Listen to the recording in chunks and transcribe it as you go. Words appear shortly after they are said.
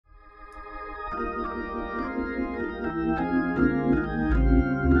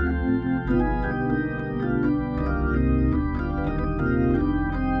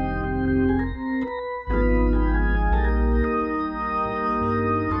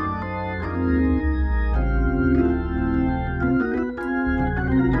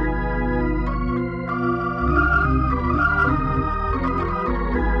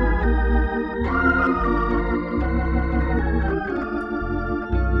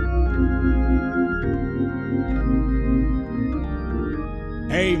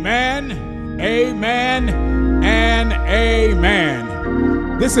Amen, amen, and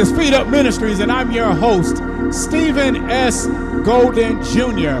amen. This is Feed Up Ministries, and I'm your host, Stephen S. Golden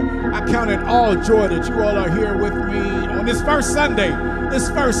Jr. I count it all joy that you all are here with me on this first Sunday.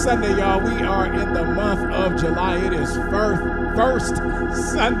 Y'all, we are in the month of July. It is first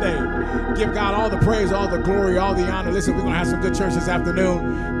Sunday. Give God all the praise, all the glory, all the honor. Listen, we're going to have some good church this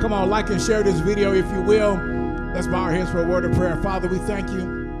afternoon. Come on, like and share this video if you will. Let's bow our heads for a word of prayer. Father, we thank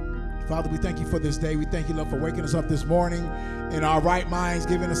you. Father, we thank you for this day. We thank you, Lord, for waking us up this morning in our right minds,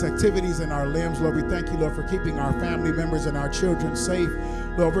 giving us activities in our limbs. Lord, we thank you, Lord, for keeping our family members and our children safe.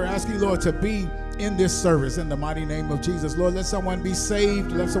 Lord, we're asking, Lord, to be in this service in the mighty name of Jesus. Lord, let someone be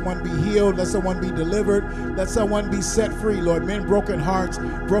saved. Let someone be healed. Let someone be delivered. Let someone be set free, Lord. Men, broken hearts,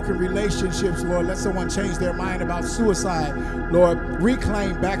 broken relationships, Lord. Let someone change their mind about suicide. Lord,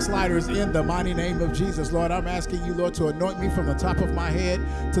 reclaim backsliders in the mighty name of Jesus. Lord, I'm asking you, Lord, to anoint me from the top of my head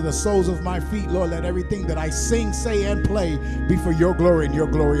to the soles of my feet. Lord, let everything that I sing, say, and play be for your glory and your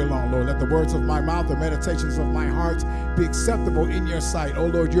glory alone. Lord, let the words of my mouth, the meditations of my heart be acceptable in your sight. Oh,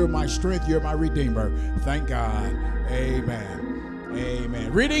 Lord, you're my strength. You're my redeemer. Thank God. Amen.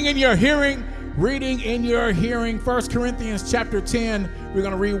 Amen. Reading in your hearing. 1 Corinthians chapter 10. We're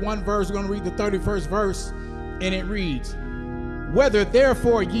going to read one verse. We're going to read the 31st verse. And it reads, whether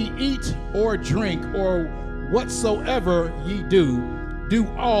therefore ye eat or drink or whatsoever ye do, do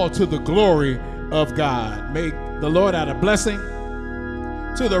all to the glory of God. May the Lord add a blessing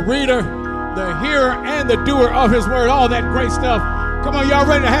to the reader, the hearer, and the doer of his word. All that great stuff. Come on, y'all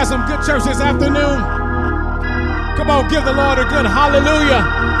ready to have some good church this afternoon? Come on, give the Lord a good hallelujah.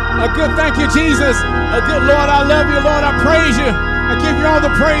 A good thank you, Jesus. A good Lord, I love you. Lord, I praise you. I give you all the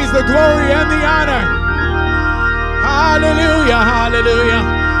praise, the glory, and the honor. Hallelujah, hallelujah,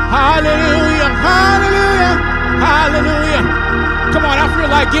 hallelujah, hallelujah, hallelujah. Come on, I feel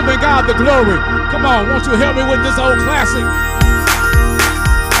like giving God the glory. Come on, won't you help me with this old classic?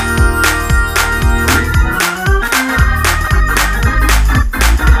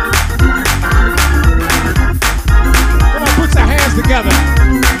 Together.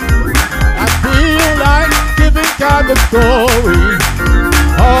 I feel like giving God the glory,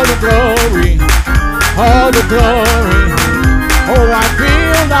 all the glory, all the glory. Oh, I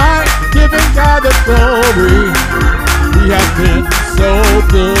feel like giving God the glory. He has been so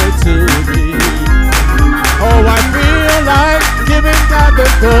good to me. Oh, I feel like giving God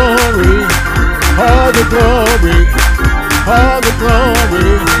the glory, all the glory, all the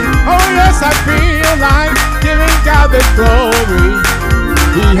glory. Oh, yes, I feel like giving God the glory.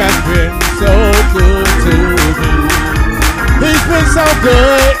 He has been so good to me. He's been so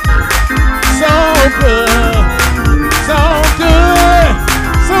good, so good, so good,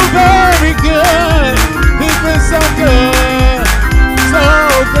 so very good. He's been so good, so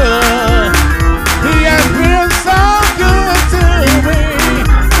good. He has been so good to me.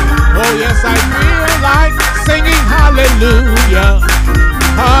 Oh yes, I feel like singing hallelujah,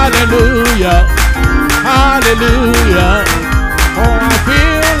 hallelujah, hallelujah. Oh, I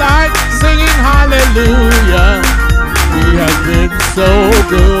feel like singing hallelujah. He has been so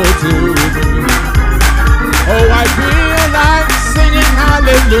good to me. Oh, I feel like singing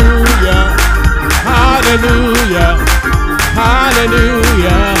hallelujah, hallelujah,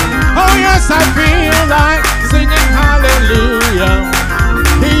 hallelujah. Oh, yes, I feel like singing hallelujah.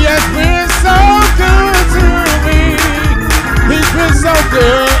 He has been so good to me. He's been so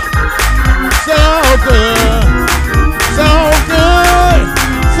good, so good, so good,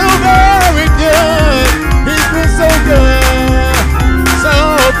 so very good. He's been so good, so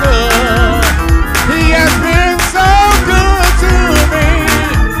good. He has been so good to me.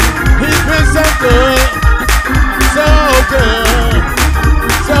 He's been so good, so good,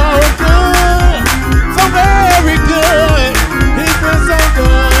 so good, so very good. He's been so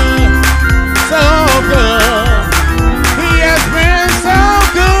good, so good. He has been so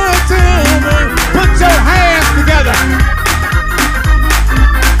good.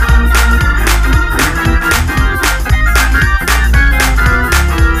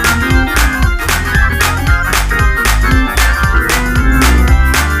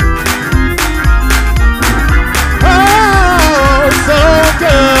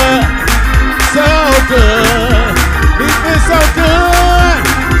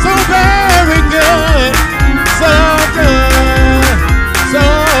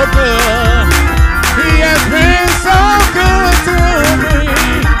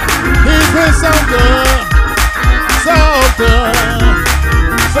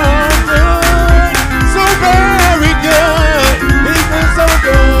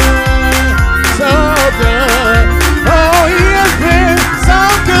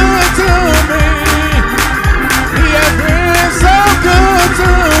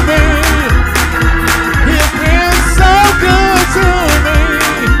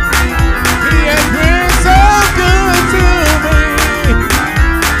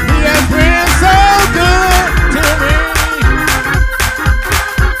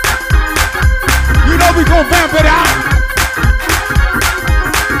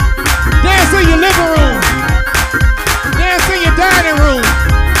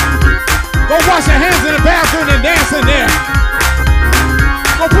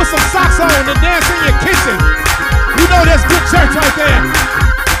 song and dance in your kitchen. You know that's good church right there.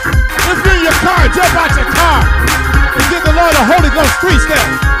 If you're in your car, jump out your car and give the Lord a Holy Ghost 3 step.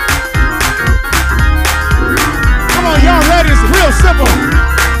 Come on, y'all ready? It's real simple.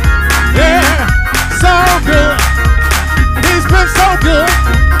 Yeah, so good. He's been so good.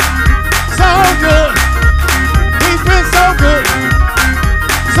 So good. He's been so good.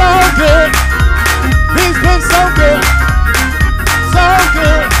 So good. He's been so good. So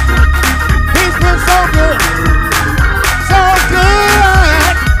good. He's been so good. So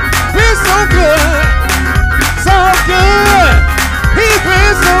good. Been so good. So good. He's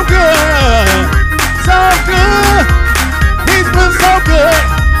been so good. So good. He's been so good.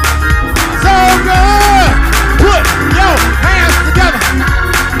 So good. Put your hands together.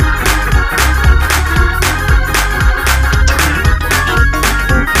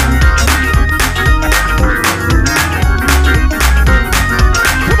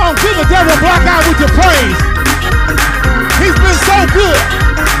 Give the devil a black eye with your praise. He's been so good.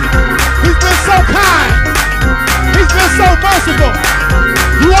 He's been so kind. He's been so merciful.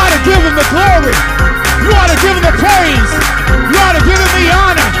 You ought to give him the glory. You ought to give him the praise. You ought to give him the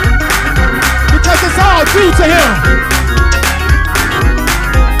honor. Because it's all due to him.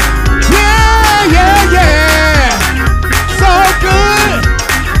 Yeah, yeah, yeah. So good.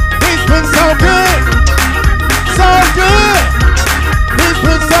 He's been so good. So good. He's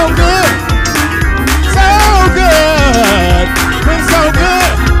been so good, so good, been so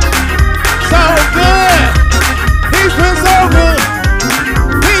good, so good. He's been so good,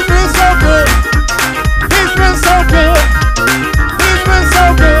 he's been so good, he's been so good, he's been so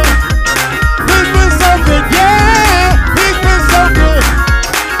good, he's been so good, yeah. He's been so good,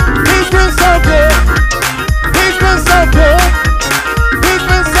 he's been so good, he's been so good, he's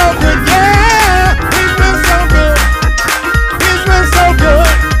been so good, yeah. He's been so good. He's been so good.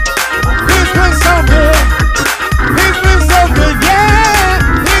 He's been so good. He's been so good. Yeah.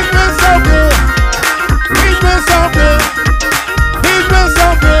 He's been so good. He's been so good. He's been so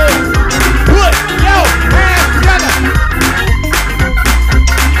good. Put your hands together.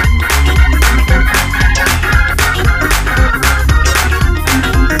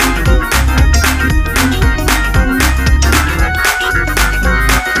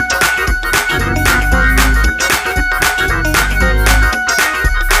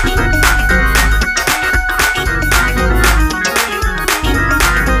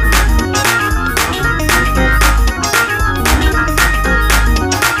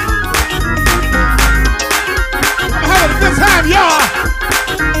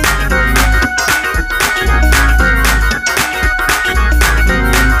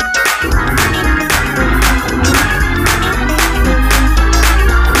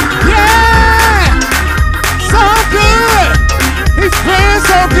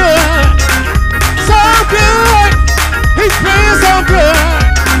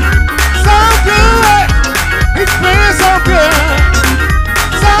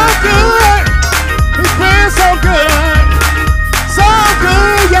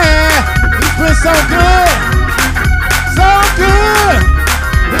 So good, so good.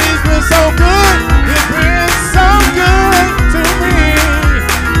 He's been so good. He's been so good to me.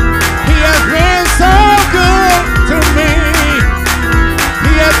 He has been so good to me.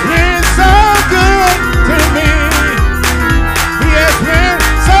 He has been so good to me. He has been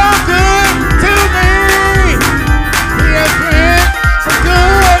so good to me. He has been so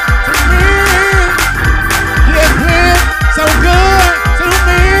good to me. He has been so good to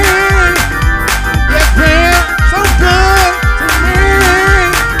me. He's been so good to me.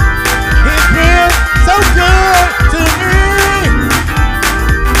 He's been so good to me.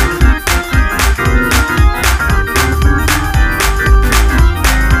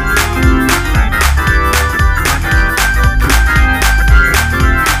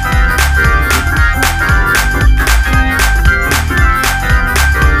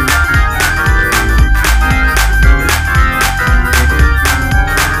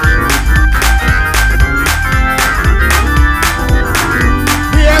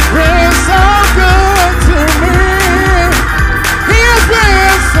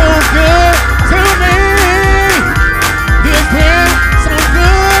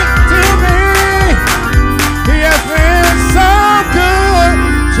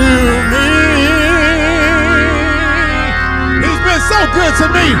 To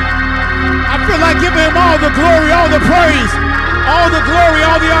me, I feel like giving him all the glory, all the praise, all the glory,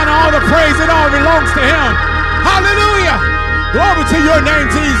 all the honor, all the praise. It all belongs to him. Hallelujah. Glory to your name,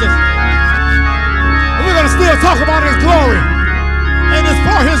 Jesus. And we're going to still talk about his glory. And it's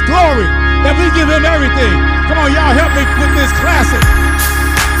for his glory that we give him everything. Come on, y'all, help me with this classic.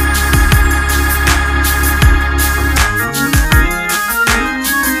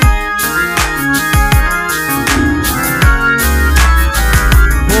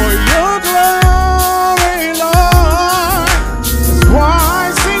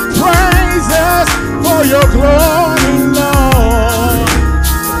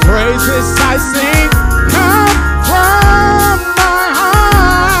 praises I sing come from my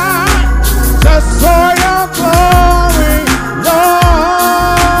heart, just for your glory, Lord.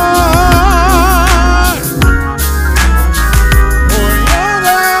 For your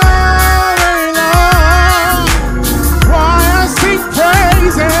glory, Lord. Why I sing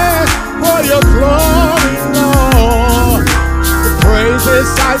praises for your glory, Lord. The praises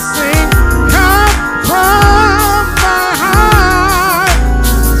I sing come from my heart,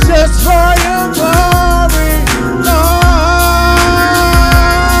 just for your glory.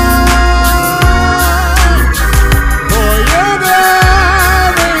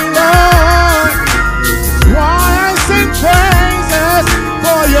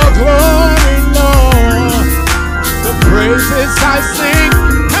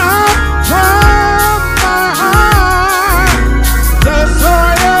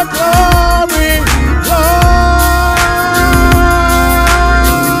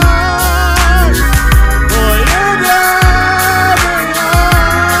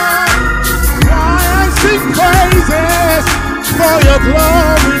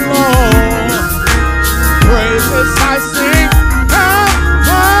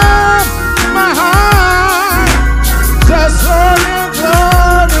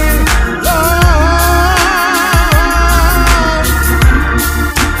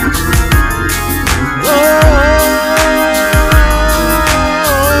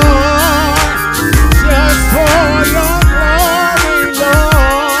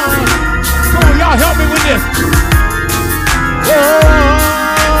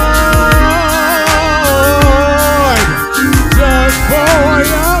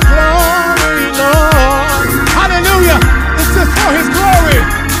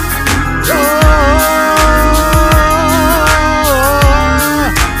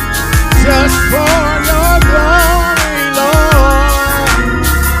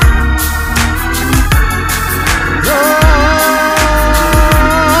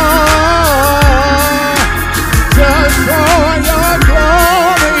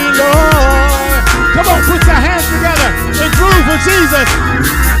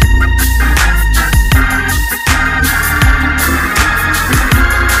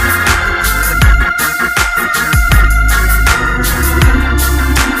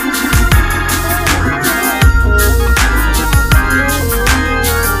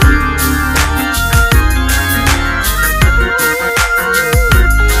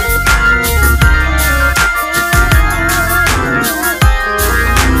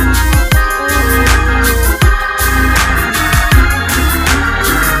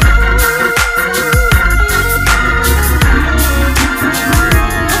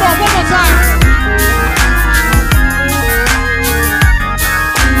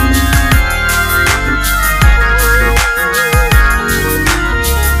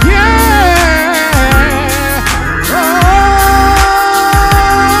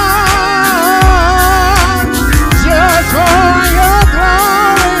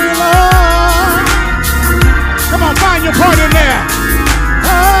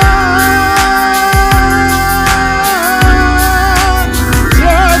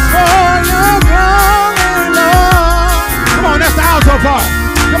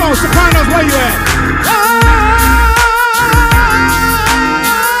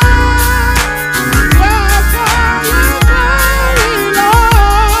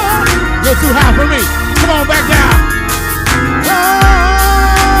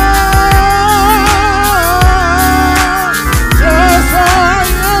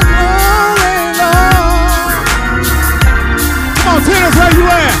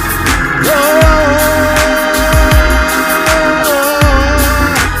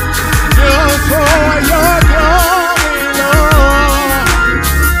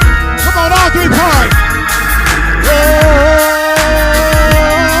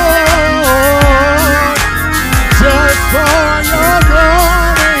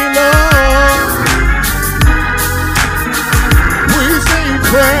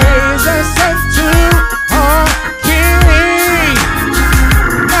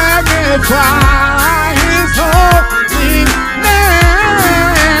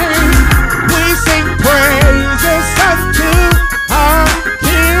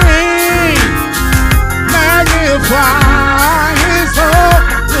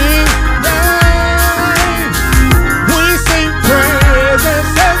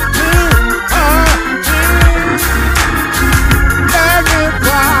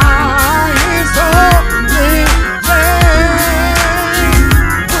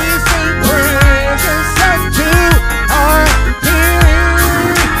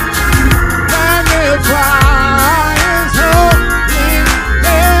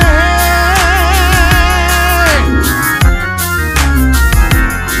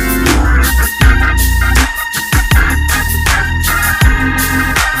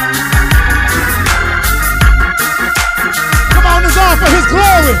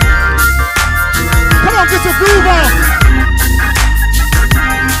 glory. Come on, get your groove on.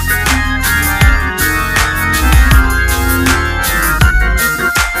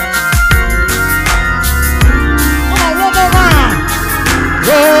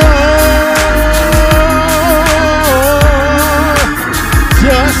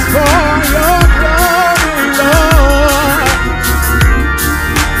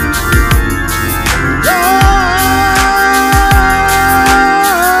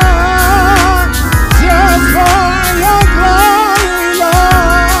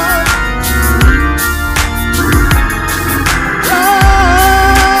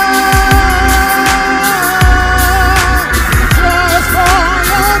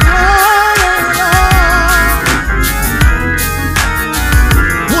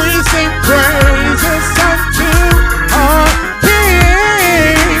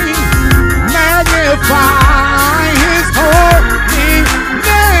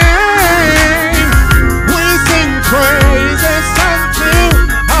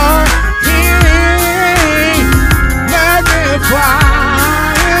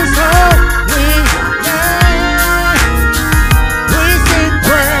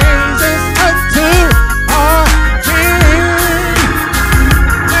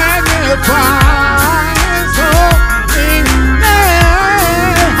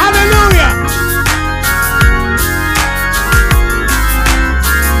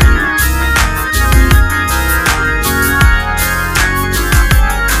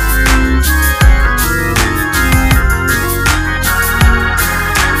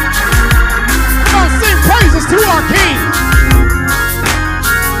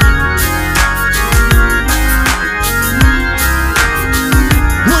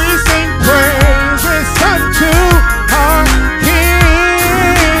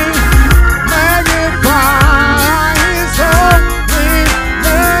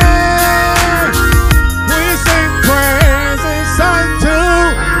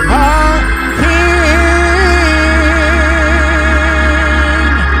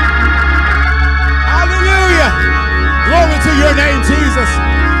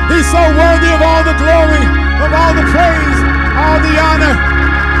 So worthy of all the glory, of all the praise, all the honor.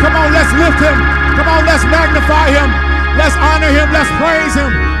 Come on, let's lift him. Come on, let's magnify him. Let's honor him. Let's praise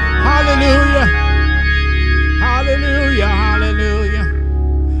him. Hallelujah. Hallelujah. Hallelujah.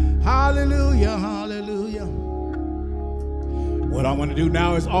 Hallelujah. Hallelujah. What I want to do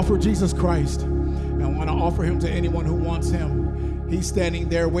now is offer Jesus Christ. And I want to offer him to anyone who wants him. He's standing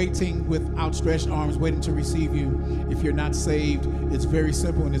there waiting with outstretched arms, waiting to receive you. If you're not saved, it's very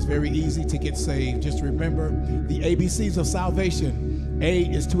simple and it's very easy to get saved. Just remember the ABCs of salvation. A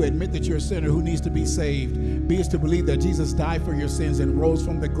is to admit that you're a sinner who needs to be saved. B is to believe that Jesus died for your sins and rose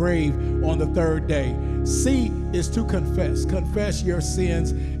from the grave on the third day. C is to confess. Confess your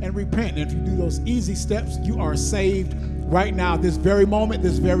sins and repent. And if you do those easy steps, you are saved right now, this very moment,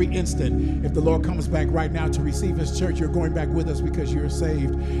 this very instant. If the Lord comes back right now to receive his church, you're going back with us because you're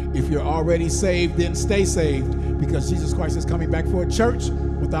saved. If you're already saved, then stay saved, because Jesus Christ is coming back for a church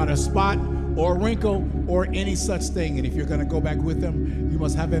without a spot or wrinkle or any such thing. And if you're going to go back with him, you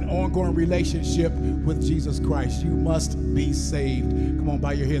must have an ongoing relationship with Jesus Christ. You must be saved. Come on,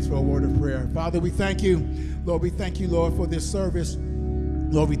 bow your heads for a word of prayer. Father, we thank you. Lord, we thank you, Lord, for this service.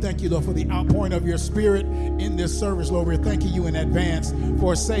 Lord, we thank you, Lord, for the outpouring of your spirit in this service. Lord, we're thanking you in advance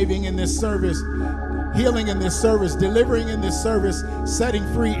for saving in this service, healing in this service, delivering in this service, setting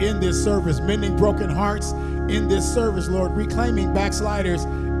free in this service, mending broken hearts in this service, Lord, reclaiming backsliders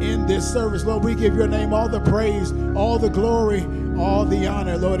in this service. Lord, we give your name all the praise, all the glory, all the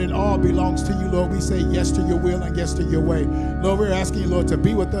honor, Lord. It all belongs to you, Lord. We say yes to your will and yes to your way. Lord, we're asking you, Lord, to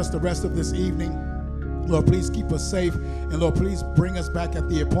be with us the rest of this evening. Lord, please keep us safe. And Lord, please bring us back at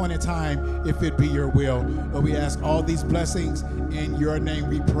the appointed time if it be your will. Lord, we ask all these blessings in your name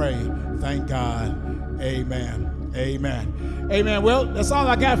we pray. Thank God. Amen. Amen. Amen. Well, that's all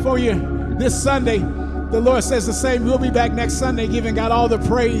I got for you this Sunday. The Lord says the same. We'll be back next Sunday giving God all the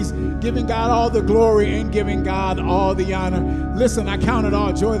praise, giving God all the glory, and giving God all the honor. Listen, I count it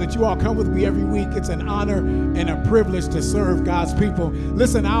all joy that you all come with me every week. It's an honor and a privilege to serve God's people.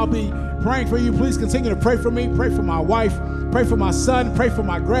 Listen, I'll be praying for you. Please continue to pray for me. Pray for my wife. Pray for my son. Pray for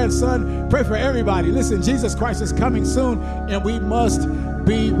my grandson. Pray for everybody. Listen, Jesus Christ is coming soon, and we must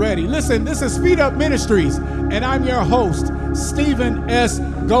be ready. Listen, this is Speed Up Ministries, and I'm your host, Stephen S.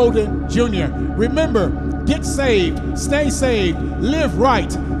 Golden Jr. Remember, get saved, stay saved, live right.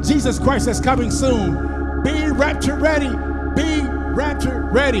 Jesus Christ is coming soon. Be rapture ready. Be rapture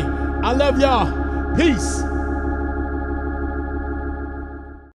ready. I love y'all. Peace.